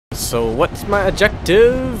So what's my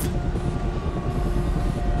objective?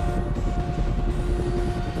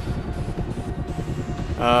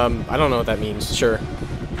 I don't know what that means. Sure.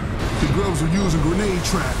 The grubs are using grenade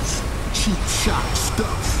traps. Cheap shot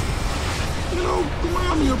stuff. You know,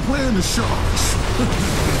 remind me of playing the sharks.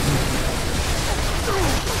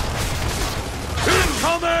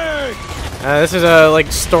 Incoming! This is like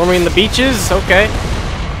storming the beaches. Okay.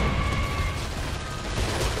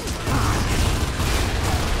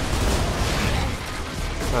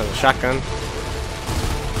 Oh, the shotgun.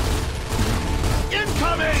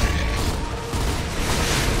 Incoming!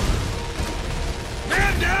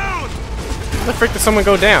 Man down! How the frick did someone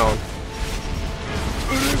go down?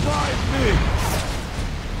 Revive me!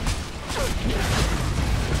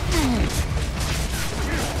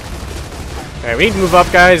 Alright, we need to move up,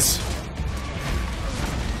 guys.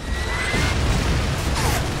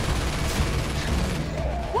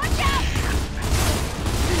 Watch out!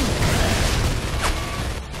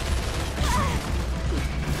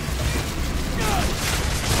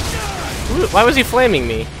 Ooh, why was he flaming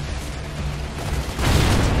me?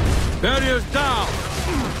 Barriers down!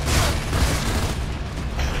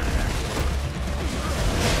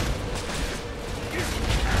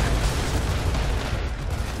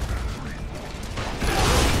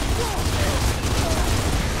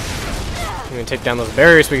 I'm gonna take down those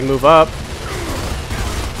barriers so we can move up.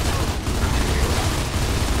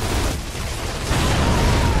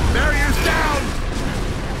 Barriers down!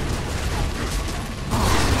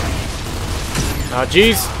 Oh,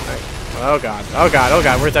 jeez. Oh, God. Oh, God. Oh,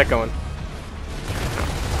 God. Where's that going?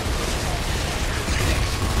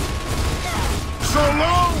 So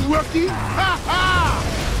long, rookie! Ha ha!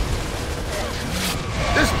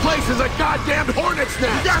 This place is a goddamn hornet's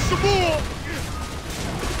nest! You got some more!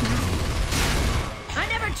 I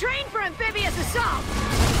never trained for amphibious assault.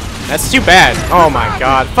 That's too bad. Oh, my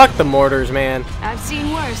God. Fuck the mortars, man. I've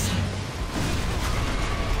seen worse.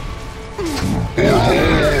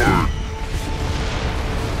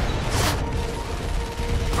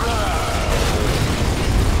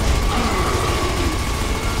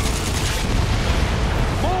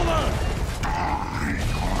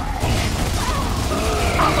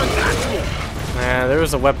 There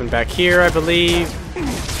was a weapon back here, I believe.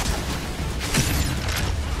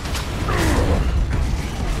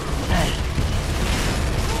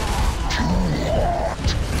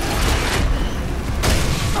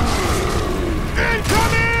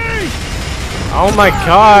 Oh my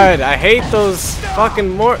God! I hate those fucking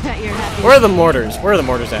mortars. Where are the mortars? Where are the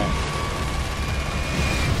mortars at?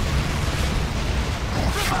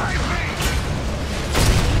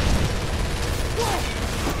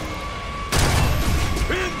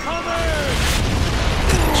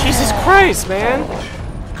 Jesus Christ, man!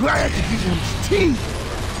 Glad to get his teeth.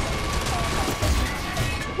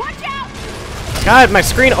 Watch out! God, my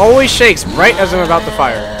screen always shakes right as I'm about to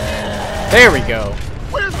fire. There we go.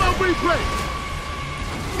 Where's my replay?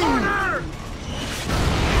 Order!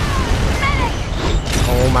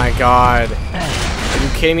 Oh my God. Are you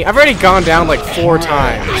kidding me? I've already gone down like 4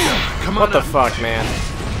 times. What the fuck, man?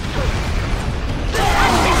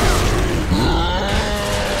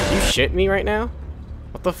 You shit me right now?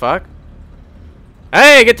 What the fuck?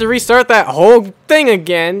 Hey, I get to restart that whole thing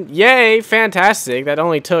again. Yay, fantastic. That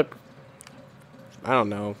only took, I don't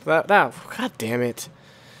know. That God damn it.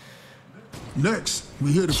 Next,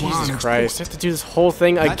 we hear the Jesus flying Christ. I export. have to do this whole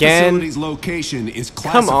thing That again. facility's location is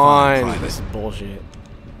classified Come on. private. This is bullshit.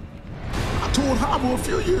 I told Harbor a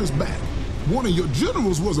few years back. One of your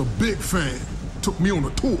generals was a big fan. Took me on a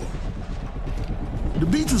tour. The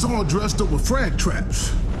beach was all dressed up with frag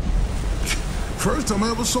traps. First time I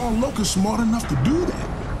ever saw a locust smart enough to do that.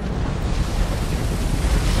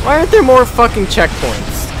 Why aren't there more fucking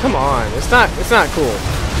checkpoints? Come on. It's not cool.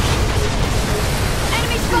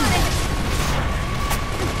 Enemy spotted!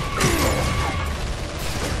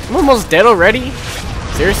 I'm almost dead already?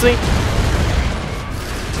 Seriously?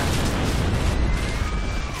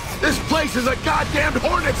 This place is a goddamn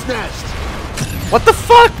hornet's nest! What the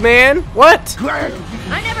fuck, man? What? Glad.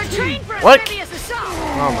 I never trained for What? amphibious assault.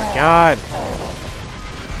 Oh my God.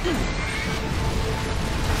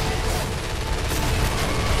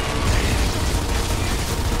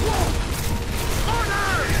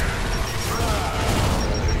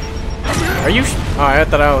 Are you? Oh, I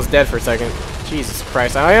thought I was dead for a second. Jesus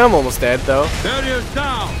Christ, I am almost dead though. Barriers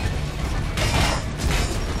down!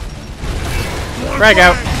 Frag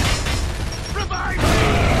out.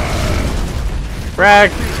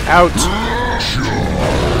 Frag out.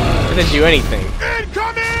 I didn't do anything.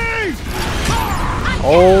 Incoming!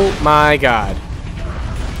 Oh my God.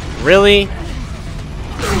 Really?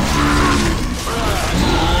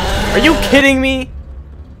 Are you kidding me?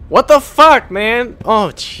 What the fuck, man?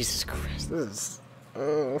 Oh, Jesus Christ. This is...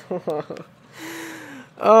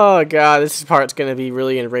 Oh, God. This part's gonna be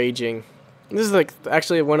really enraging. This is like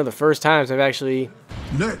actually one of the first times I've actually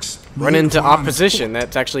run into opposition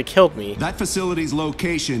that's actually killed me. That facility's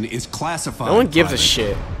location is classified. No one gives a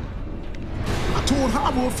shit. I toured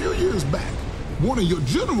Harbor a few years back. One of your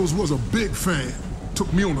generals was a big fan.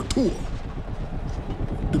 Took me on a tour.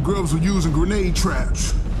 The grubs were using grenade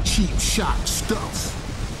traps, cheap shot stuff.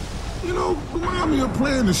 You know, remind me of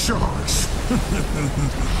playing the Sharks.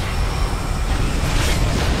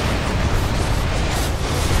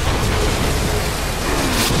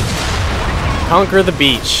 Conquer the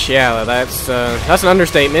beach. Yeah, that's an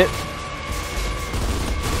understatement.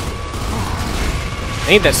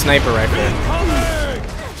 Ain't that sniper rifle?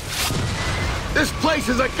 This place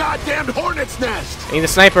is a goddamn hornet's nest. Ain't the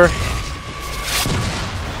sniper.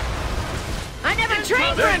 I never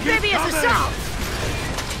trained for amphibious assault.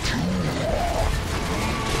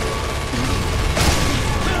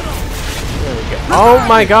 There we go. Oh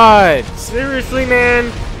my God! Seriously,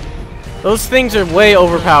 man? Those things are way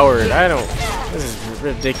overpowered. I don't. This is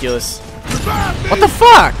ridiculous. What the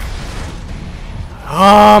fuck?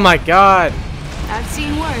 Oh my God! I've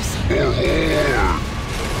seen worse.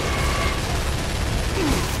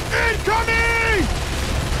 Incoming!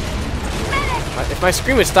 If my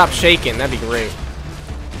screen would stop shaking, that'd be great.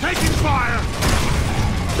 Taking fire!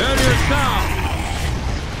 Barriers down!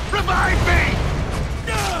 Revive me!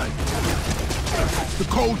 The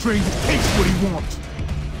cold train takes what he wants.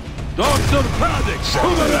 Dogs to the panic! To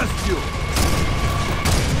the rescue!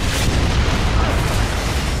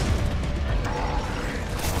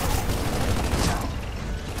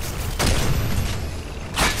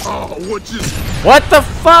 Oh, what just... What the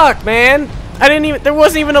fuck, man? I didn't even. There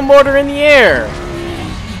wasn't even a mortar in the air.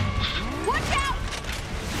 Watch out!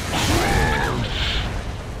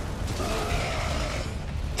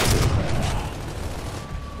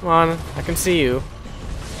 Come on, I can see you.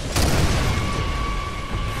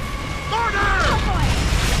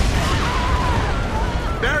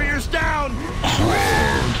 Barriers down!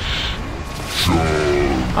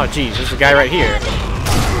 Oh, geez, there's a guy right here.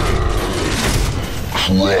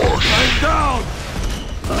 I'm down!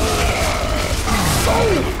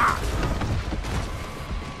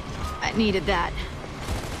 I needed that.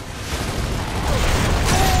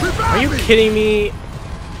 Are you kidding me?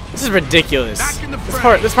 This is ridiculous.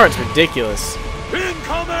 This part's ridiculous.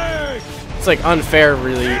 Incoming! It's like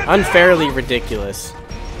unfairly ridiculous.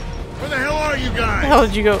 Where the hell are you guys? Where the hell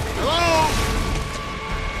did you go? Hello?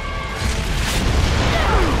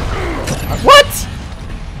 What?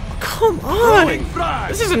 Come on!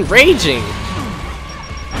 This is enraging.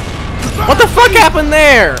 What the fuck happened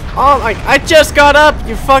there? Oh my! I just got up.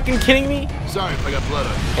 You fucking kidding me? Sorry if I got blood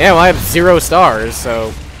on you. Yeah, well, I have 0 stars,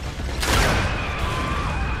 so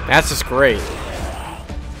that's just great.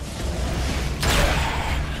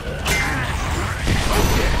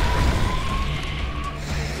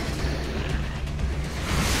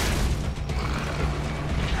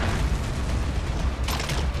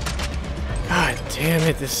 God damn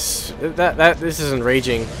it! This is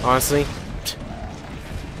enraging, honestly.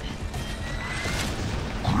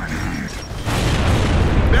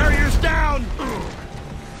 Barriers down!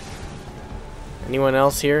 Anyone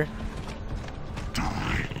else here?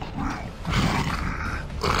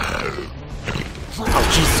 Oh,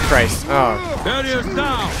 Jesus Christ. Oh. Barriers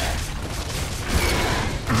down!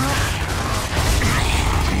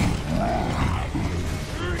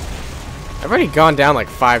 I've already gone down like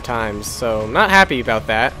 5 times, so I'm not happy about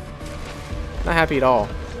that. Not happy at all.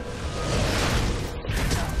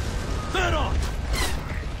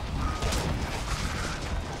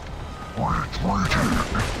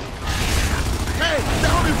 Hey,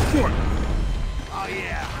 down in front! Oh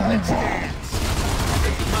yeah, let's dance!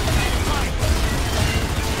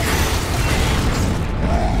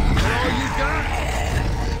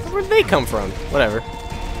 Where'd they come from? Whatever.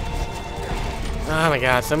 Oh my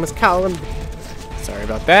god, someone's calling. Sorry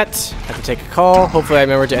about that. Have to take a call. Hopefully I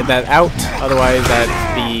remember to edit that out. Otherwise that'd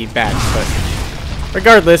be bad. But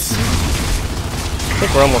regardless, I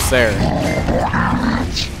think we're almost there.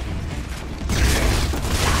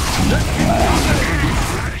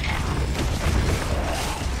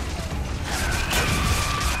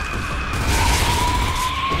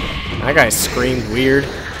 That guy screamed weird. The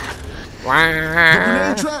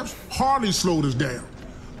grenade traps hardly slowed us down.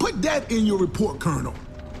 Put that in your report, Colonel.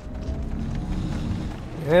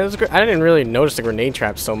 Yeah, it was I didn't really notice the grenade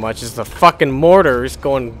traps so much. It's the fucking mortars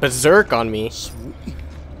going berserk on me.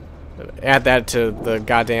 Add that to the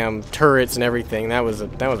goddamn turrets and everything. That was a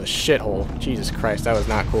shithole. Jesus Christ, that was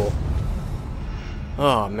not cool.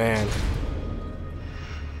 Oh, man.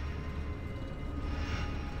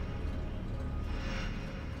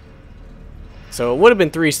 So it would have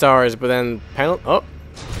been 3 stars, but then penalty. Oh.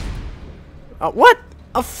 What?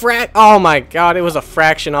 A oh my god, it was a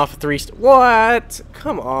fraction off of 3 What?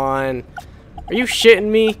 Come on. Are you shitting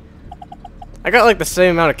me? I got like the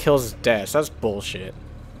same amount of kills as deaths. That's bullshit.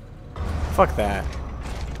 Fuck that.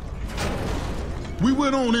 We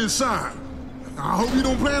went on inside. I hope you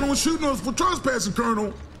don't plan on shooting us for trespassing,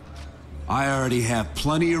 Colonel. I already have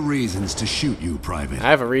plenty of reasons to shoot you, Private. I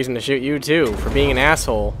have a reason to shoot you too, for being an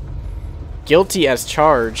asshole. Guilty as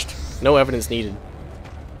charged. No evidence needed.